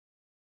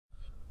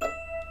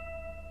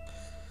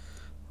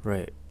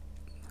Right.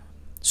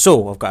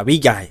 So, I've got a wee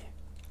guy.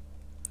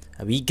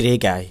 A wee grey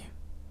guy.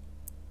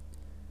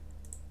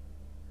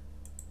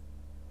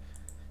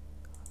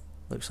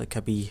 Looks like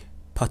a wee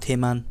putty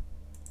man.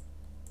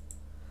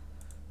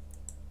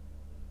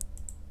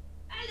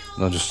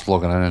 No, just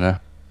logging in now.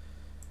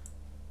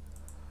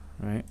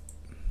 Right.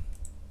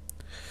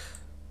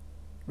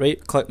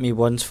 Right click me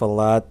once for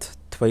lad,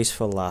 twice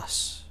for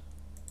lass.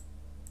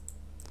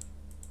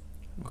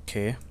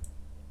 Okay.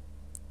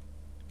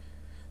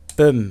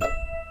 Boom.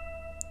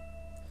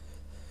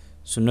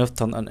 So now I've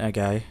turned into a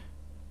guy.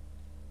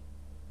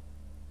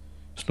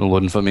 It's no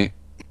loading for me.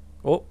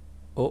 Oh,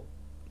 oh.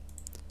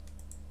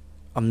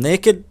 I'm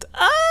naked.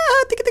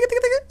 Ah! Tika tika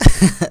tika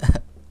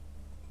tika.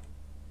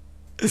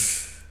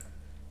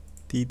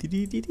 Dee dee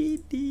dee dee dee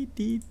dee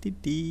dee dee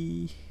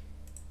dee.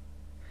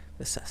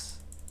 What's this?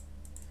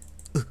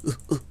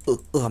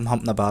 I'm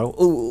humping a barrel.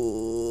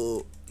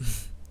 Ooh.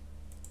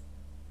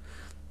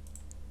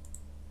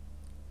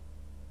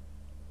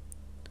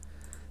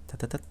 Da,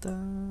 da, da, da,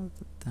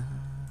 da, da.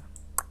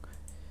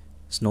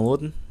 It's no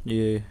loading.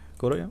 You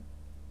got it yet?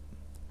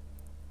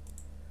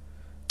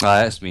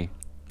 Ah, that's me.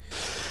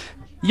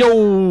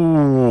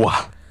 Yo!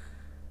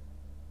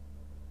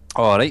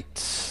 Alright,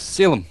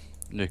 Salem.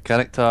 New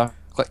character.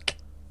 Click.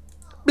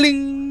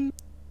 Bling!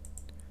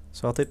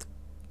 Sorted.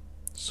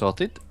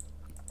 Sorted.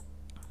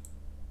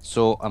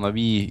 So, I'm a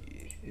wee...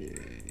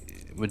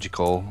 what do you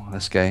call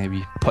this guy? A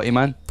wee putty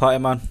man? Party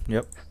man.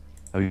 Yep.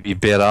 A wee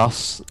bare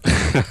arse.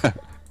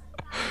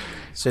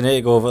 So you need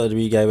to go over to the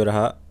wee guy with a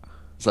hat.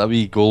 Is that a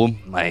wee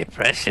golem? My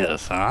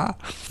precious, huh?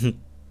 To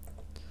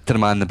the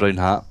man in the brown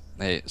hat.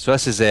 Right, so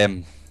this is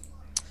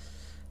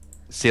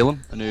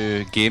Salem, a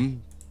new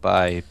game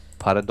by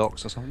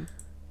Paradox or something.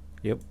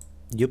 Yep.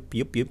 Yup,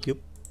 yup, yup, yup.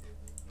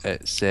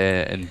 It's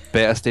in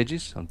beta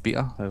stages, or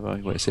beta, however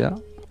you want to say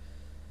that.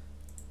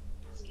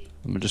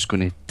 And we're just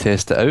going to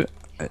test it out.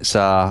 It's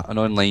an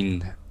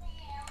online,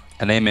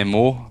 an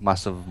MMO,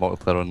 massive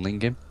multiplayer online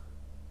game.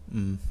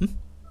 Mm-hmm. And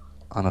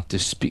I have to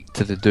speak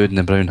to the dude in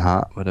the brown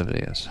hat, whatever he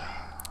is.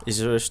 Is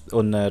it just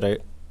on the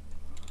right?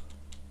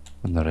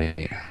 On the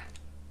right.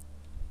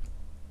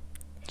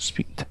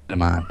 Speak to the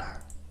man.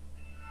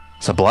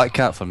 It's a black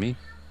cat for me.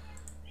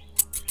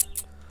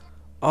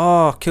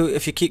 Oh, cool.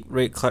 If you keep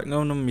right clicking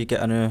on them, you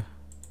get a new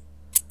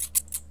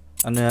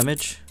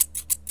image.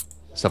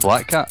 It's a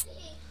black cat.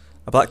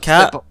 A black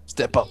cat? Step up,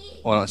 step up.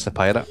 Oh no, it's the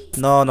pirate.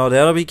 No, the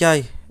other wee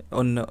guy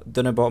on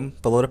down the bottom,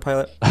 below the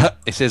pilot.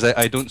 It says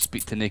I don't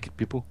speak to naked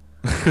people.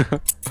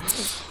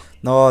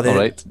 No,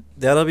 Alright.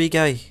 the other wee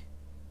guy.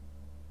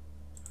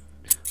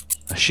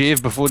 A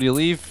shave before you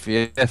leave?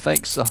 Yeah,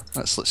 thanks sir.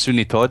 That's like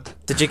Sunny Todd.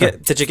 Did you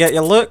get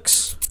your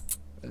looks?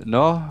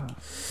 No.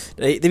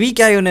 Right, the wee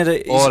guy on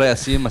it. Oh right, I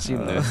see him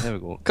now. There we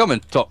go. Come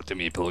and talk to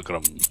me,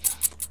 Pilgrim.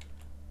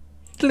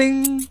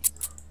 Tling.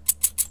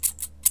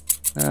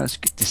 It's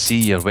good to see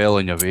you're well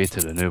on your way to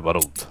the new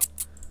world.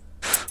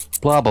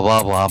 Blah blah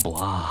blah blah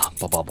blah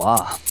blah blah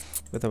blah.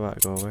 Where the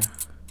that go away?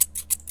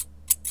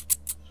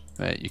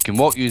 Right, you can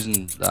walk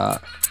using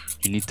that.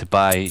 You need to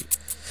buy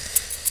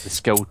the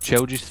skilled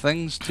children's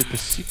things to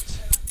proceed.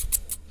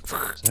 So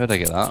how'd I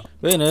get that?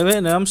 Wait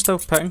now, I'm still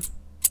picking.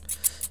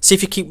 See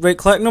if you keep right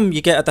clicking them,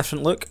 you get a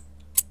different look.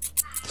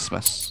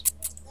 Dismiss.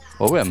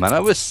 Oh wait a minute,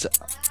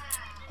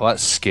 oh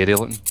that's scary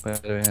looking, by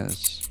the way.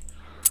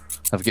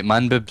 I've got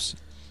man boobs.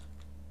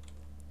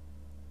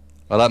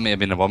 Well that may have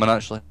been a woman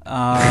actually.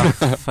 I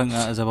think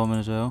that is a woman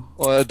as well.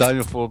 Oh,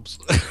 Daniel Forbes.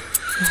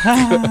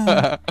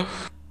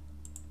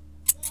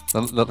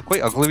 they're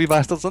quite ugly wee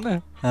bastards, aren't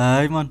they?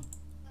 Aye man.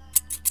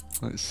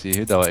 Let's see,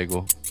 who do I want to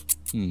go?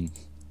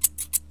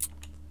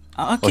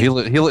 I Oh, he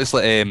looks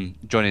like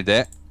Johnny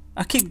Depp.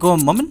 I keep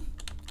going mumming.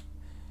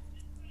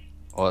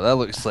 Oh, that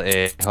looks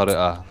like her at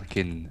a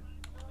fucking...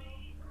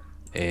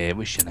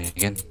 what's your name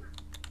again?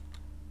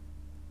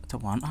 I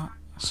don't want that.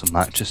 Some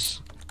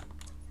mattress.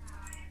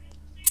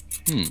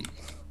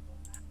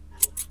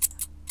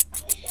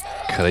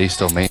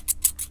 Christ almighty.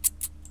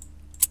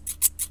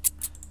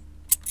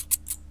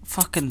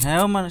 Fucking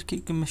hell man, I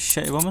keep giving me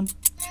shitty woman.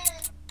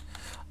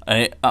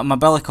 Alright, my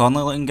Billy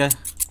Connolly looking guy.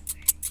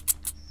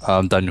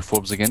 I'm Daniel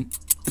Forbes again.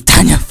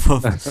 Daniel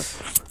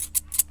Forbes.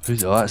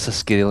 Who's that? That's a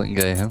scary looking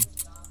guy, huh?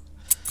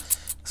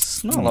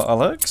 It's not a lot of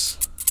looks.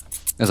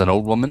 There's an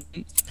old woman.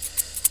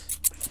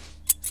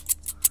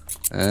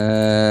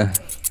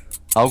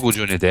 I'll go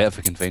Johnny Depp if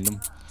I can find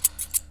him.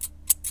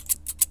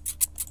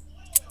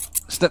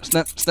 Snip,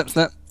 snip, snip,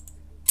 snip.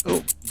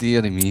 Oh,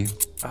 dearie me.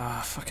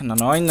 Ah, fucking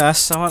annoying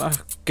this. I want a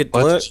good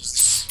Oh, look.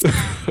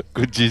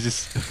 Good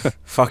Jesus.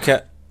 Fuck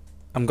it.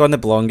 I'm going the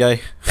blonde guy.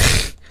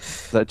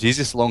 Is that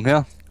Jesus long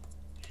hair?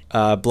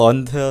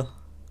 Blonde hair.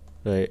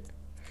 Right.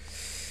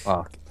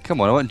 Oh,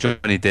 come on, I want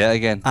Johnny Depp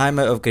again. I'm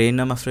out of green,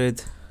 I'm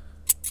afraid.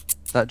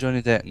 Is that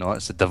Johnny Depp? No,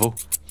 it's the devil.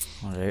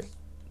 Alright.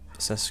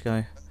 It's this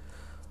guy.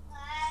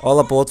 All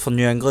aboard for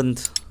New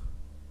England.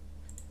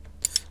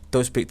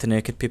 Don't speak to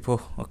naked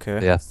people.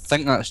 Okay. Yeah, I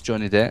think that's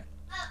Johnny Depp.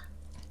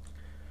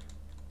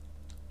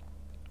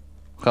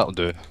 That'll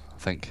do, I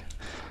think.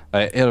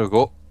 Right, here we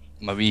go.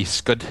 my wee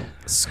scud.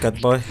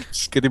 Scud boy.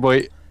 Scuddy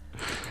boy.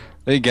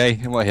 Hey guy,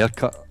 I want a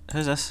haircut.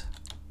 Who's this?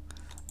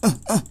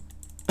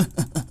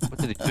 What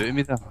did he do to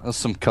me there? There's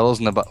some colours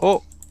in the back.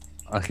 Oh!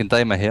 I can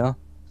dye my hair.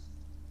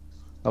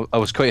 I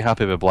was quite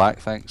happy with black,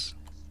 thanks.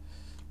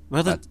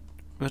 Where'd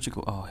you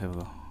go? Oh, here we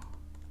go.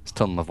 Let's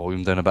turn the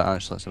volume down a bit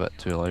actually, it's a bit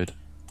too loud.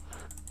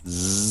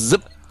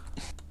 Zip!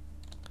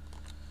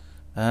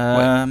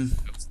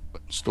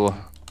 Store.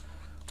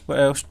 What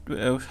else? What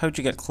else? How'd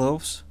you get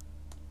clothes?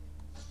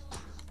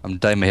 I'm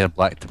dyeing my hair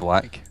black to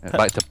black.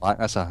 Back to black,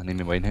 that's a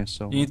name of Winehouse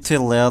song. You need to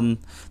learn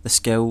the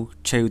skill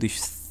childish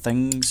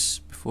things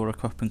before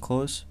equipping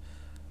clothes.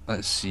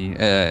 Let's see.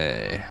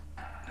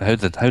 How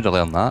did I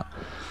learn that?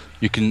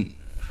 You can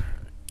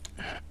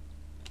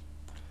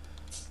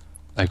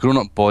a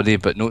grown-up body,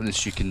 but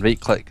notice you can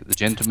right-click the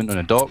gentleman on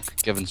a dock,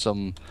 given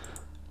some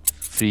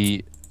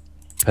free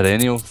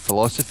perennial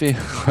philosophy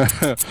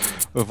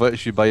with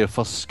which you buy your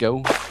first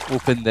skill.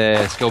 Open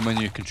the skill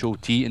menu, Control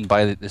T, and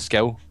buy the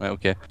skill. Right,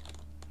 okay.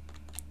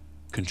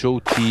 Control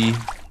T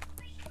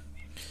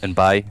and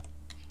buy.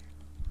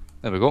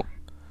 There we go.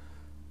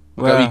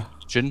 We've got a wee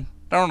tune.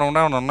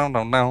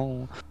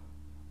 No.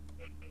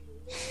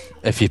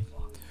 If you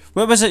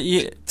what was it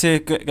you to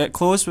get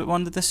clothes? What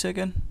one did this say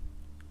again?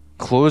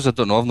 Clothes? I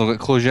don't know. I've not got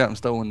clothes yet. I'm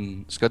still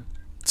on Scud.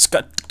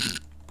 Scud.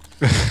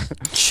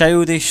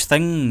 Childish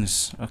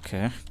things.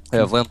 Okay.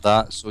 Yeah, I've learned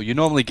that. So you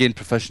normally gain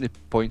proficiency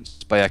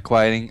points by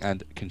acquiring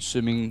and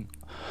consuming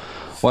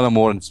one or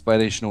more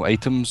inspirational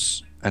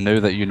items. And now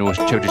that you know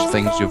childish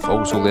things, you've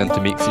also learned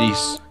to make free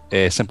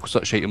simple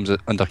such items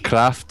under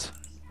craft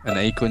in the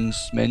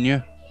icons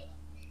menu.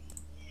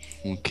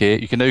 Okay,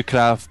 you can now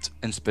craft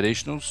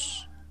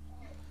inspirationals.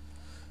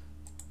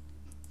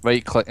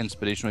 Right click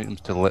inspirational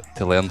items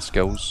to learn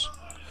skills.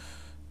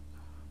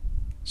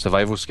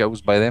 Survival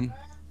skills by them.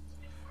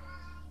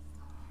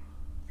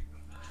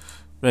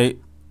 Right,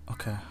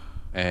 okay.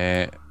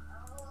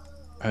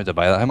 How did I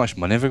buy that? How much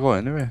money have I got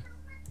anyway?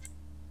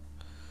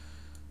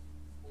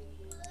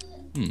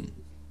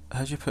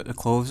 How'd you put the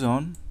clothes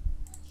on?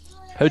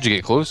 How'd you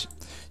get clothes?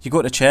 You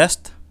go to the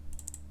chest.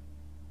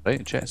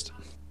 Right, chest.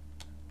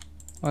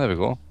 Oh, there we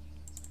go.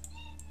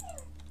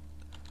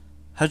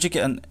 How'd you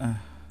get in?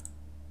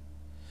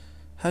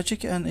 How'd you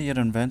get into your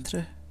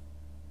inventory?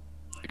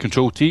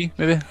 Control T,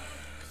 maybe?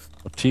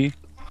 Or T?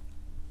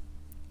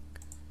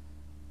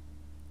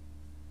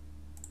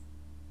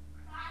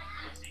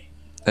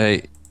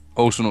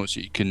 Also notice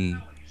that you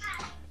can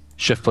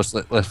shift plus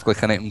left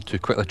click an item to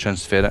quickly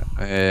transfer it.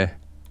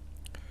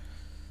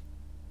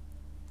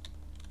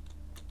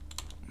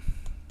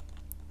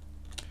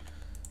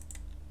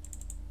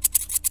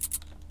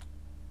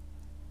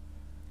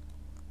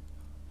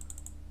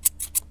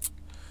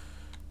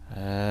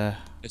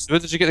 So where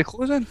did you get the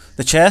clothes in?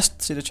 The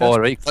chest. See the chest? Oh,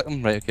 right click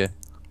them. Right, okay.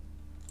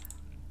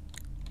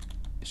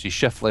 So you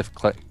shift left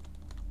click.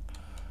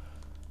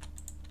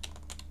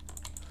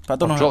 But I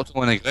don't know. Dropped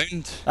them on the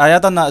ground. I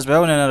done that as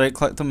well, and then I right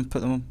clicked them,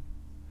 put them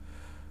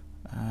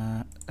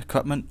on.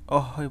 Equipment.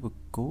 Oh, here we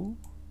go.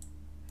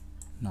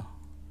 No.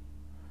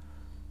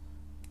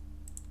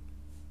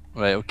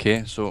 Right,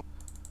 okay, so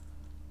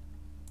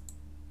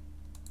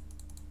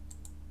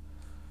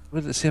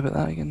what did it say about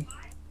that again?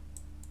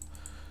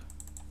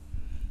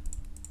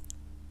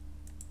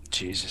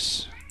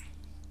 Jesus.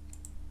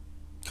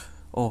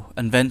 Oh,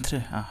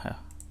 inventory. Ah, yeah.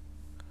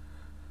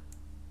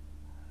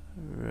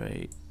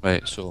 Right.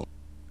 Right, so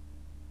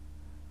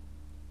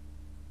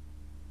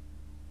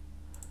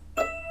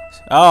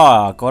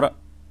Ah, got it.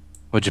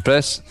 what'd you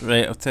press?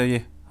 Right, I'll tell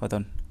you. Hold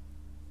on.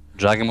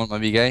 Drag him on my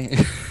wee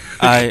guy.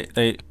 Aye,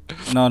 right.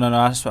 No,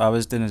 that's what I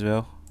was doing as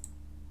well.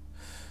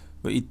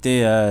 What you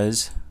do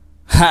is...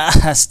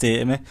 stay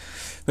to me.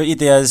 What you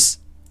do is...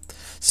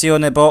 See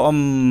on the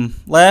bottom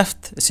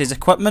left, it says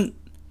equipment.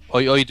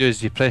 all you do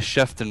is you press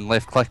shift and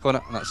left click on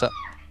it, and that's it.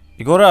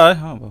 You got it,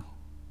 aye? Oh, well.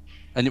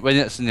 And when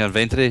it's in your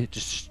inventory,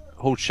 just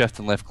hold shift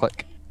and left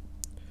click.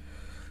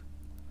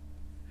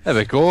 There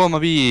we go, I'm a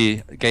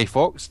wee Guy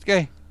Fawkes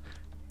guy.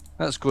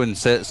 Let's go and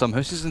set some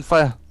houses on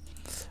fire.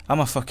 I'm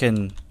a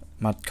fucking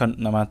mad cunt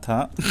in a mad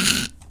hat.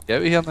 Get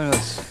out of here now,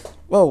 this.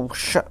 Whoa,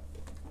 shit.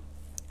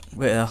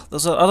 Wait there.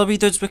 There's other wee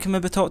dudes we can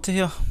maybe talk to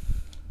here.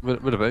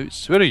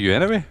 Whereabouts? Where are you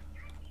anyway?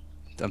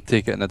 I'm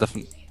taking it in a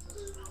different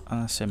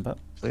Same bit.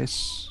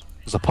 place.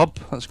 There's a pub.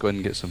 Let's go in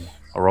and get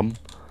a rum.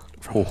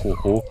 Ho ho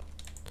ho.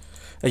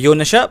 Are you on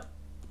the ship?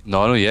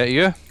 No, not yet.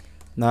 You?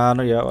 Nah,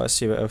 not yet. Let's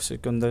see what else is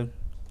going down.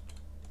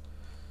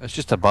 It's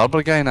just a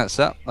barber guy and that's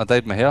it. I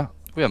dyed my hair.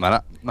 Wait a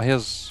minute. My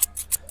hair's...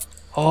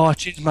 Oh, I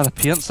changed my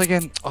appearance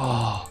again.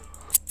 Oh.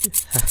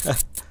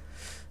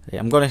 Right,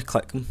 I'm gonna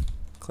click him.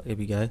 Click a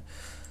wee guy.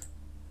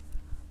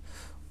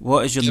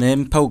 What is your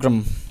name,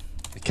 Pilgrim?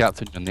 The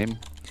captain, your name.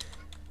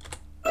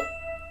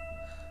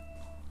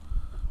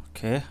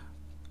 Okay.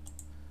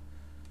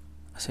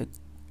 I said,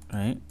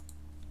 right.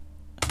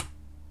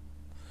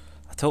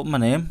 I told him my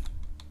name.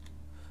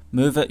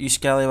 Move it, you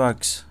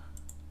scallywags.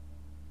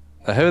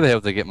 How the hell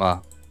did I get my...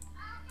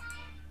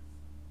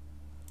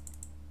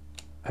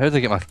 How did I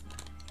get my...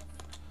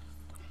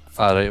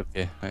 Ah, right,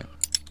 okay. Right.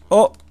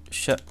 Oh,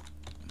 shit.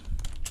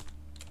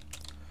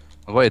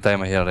 What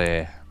time I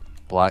hear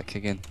black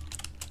again?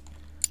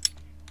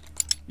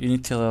 You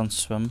need to learn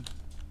swim.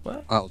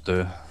 What? That'll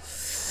do.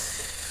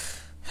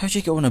 How'd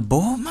you get on a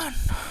boat, man?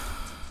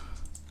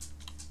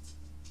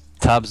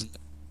 Tabs.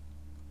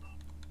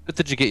 What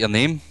did you get your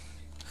name?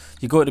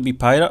 You got to be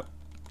pirate.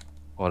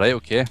 Alright,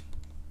 okay.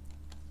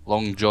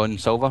 Long John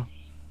Silver?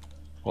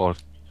 Or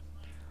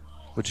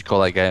what do you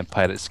call that guy in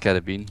Pirates of the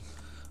Caribbean?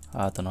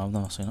 I don't know, I've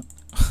never seen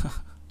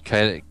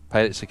it.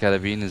 Pirates of the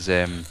Caribbean is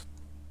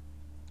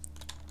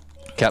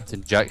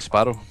Captain Jack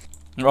Sparrow.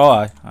 Oh,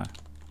 aye,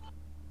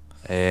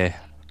 aye.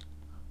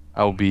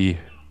 I'll be.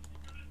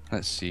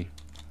 Let's see.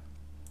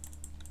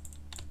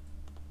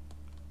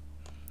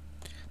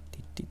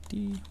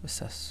 What's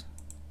this?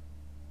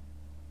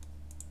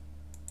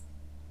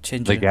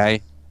 Change The it.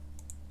 guy.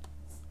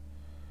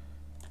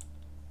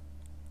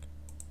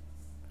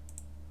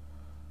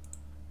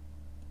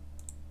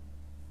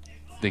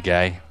 The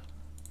guy.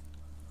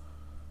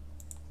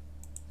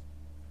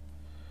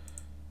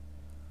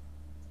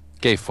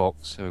 Gay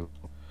Fox.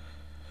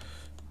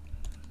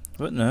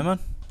 What now, man?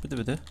 What do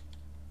we do?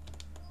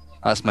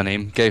 That's my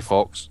name, Gay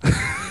Fox.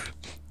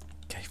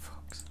 Gay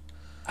Fox.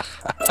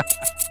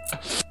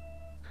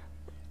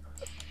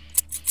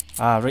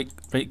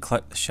 Right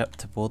click the ship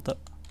to board it.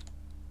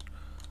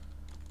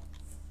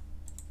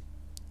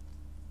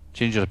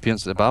 Change your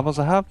appearance at the barbers.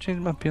 I have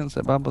changed my appearance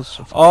at the barbers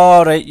so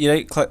far. Oh, right, you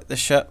right click the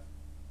ship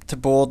to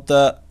board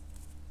it,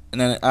 and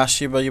then it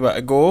asks you where you want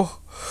to go.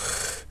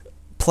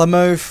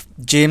 Plymouth,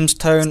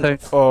 Jamestown,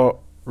 or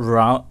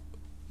I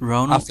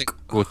Roanoke.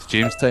 think go to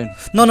Jamestown.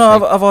 No,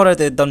 I've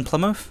already done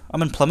Plymouth.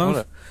 I'm in Plymouth.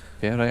 Alright.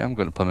 Yeah, right, I'm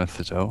going to Plymouth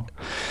as well.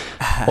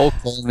 All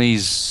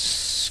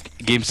colonies,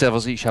 game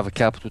servers each have a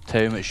capital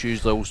town, which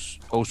usually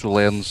also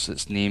learns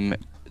its name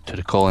to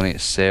the colony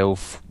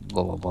itself,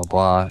 blah blah blah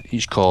blah.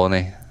 Each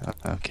colony,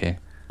 okay.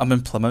 I'm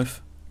in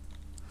Plymouth.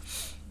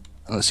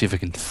 Let's see if I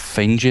can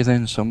find you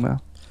then somewhere.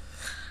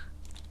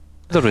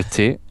 The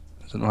rotate,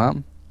 does it not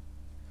happen?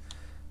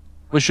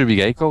 What should we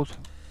guy called?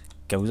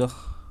 Gilzor. Is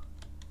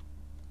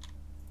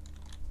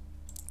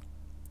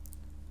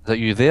that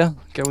you there,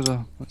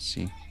 Gilzor? Let's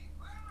see.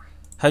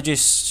 How do you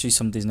see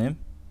somebody's name?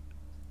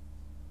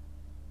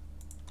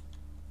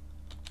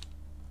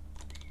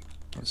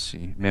 Let's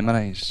see.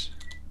 Memorize.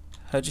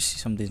 How do you see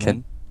somebody's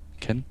name?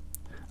 Kin.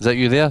 Is that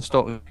you there?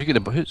 Stop.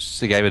 Who's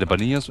the guy with the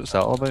bunny ears? What's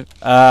that all about?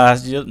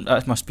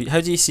 That must be.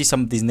 How do you see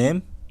somebody's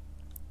name?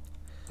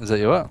 Is that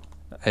you what?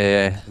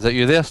 Is that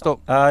you there?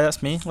 Stop.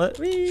 That's me.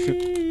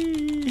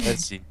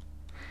 Let's see.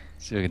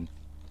 See if we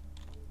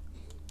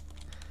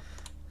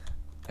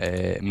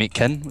can. Make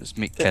kin. Let's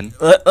make kin.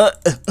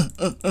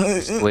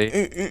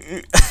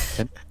 Display.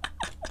 Kin.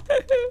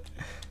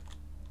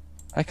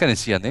 I can't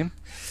see a name.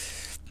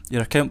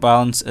 Your account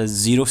balance is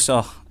 0,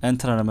 sir.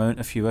 Enter an amount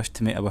if you wish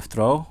to make a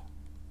withdrawal.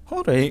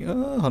 Alright,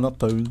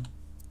 £100.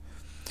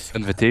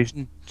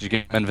 Invitation. Did you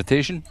get an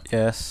invitation?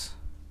 Yes.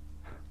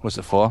 What's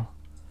it for?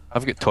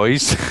 I've got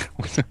toys.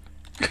 You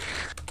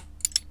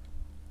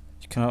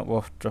cannot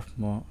withdraw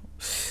more.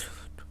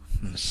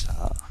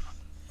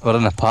 We're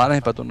in a party,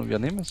 but I don't know what your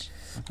name is.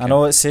 I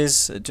know it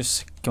says, it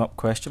just came up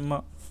question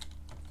mark.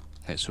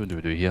 Right, so what do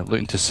we do here?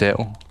 Looking to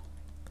settle.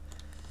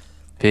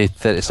 Pay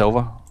 30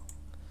 silver.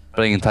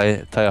 Bring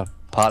entire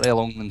party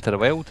along into the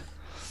wild.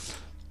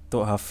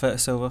 Don't have fit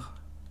silver.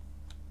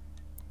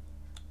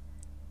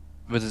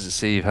 What does it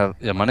say? You have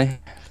your money.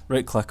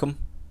 Right click him.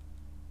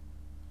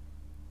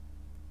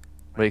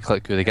 Right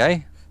click with the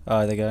guy.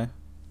 Aye, the guy.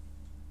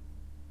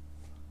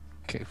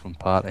 Kick from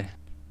party.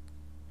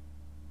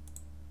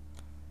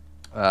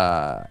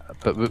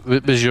 But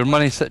what was your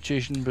money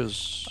situation?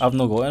 Was I've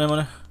not got any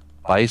money.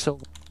 buy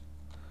silver?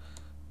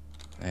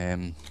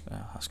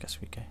 That's a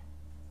sweet guy.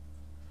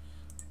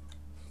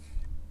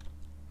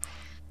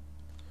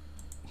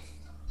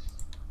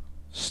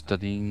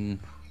 Studying.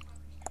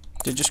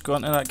 Did you just go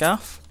into that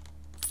gaff?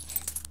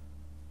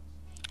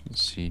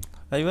 Let's see.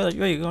 Hey, where are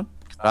you going?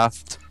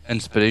 Craft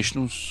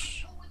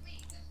inspirationals.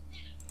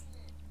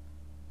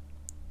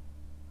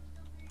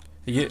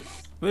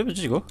 Where did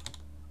you go?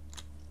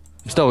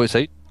 I'm still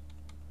outside.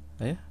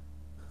 Are you?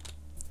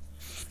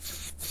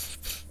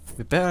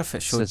 We better if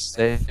it shows.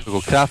 Here we go.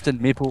 Crafting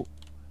maple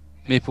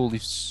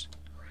leaves.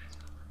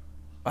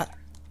 What?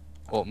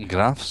 Autumn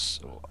grass.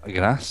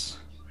 Grass.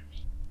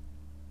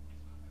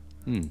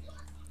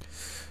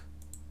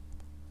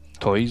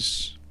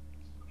 Toys.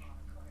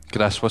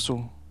 Grass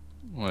whistle.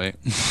 Alright.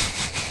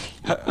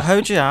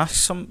 How do you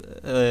ask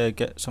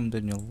get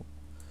somebody in your...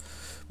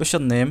 What's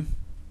your name?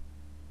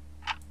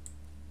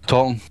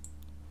 Talking.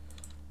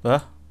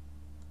 What?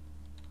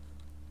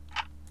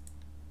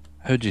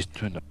 How do you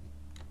turn it?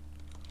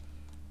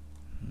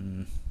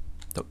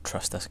 Don't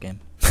trust this game.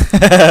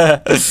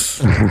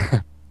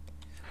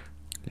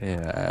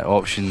 Yeah,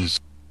 options.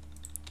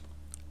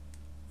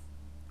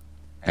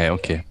 Hey,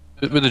 okay.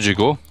 Where did you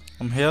go?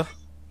 I'm here.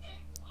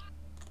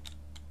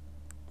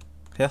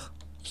 Here.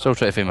 Still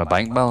trying to find my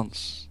bank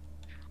balance.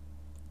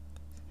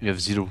 You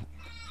have 0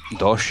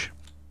 dosh.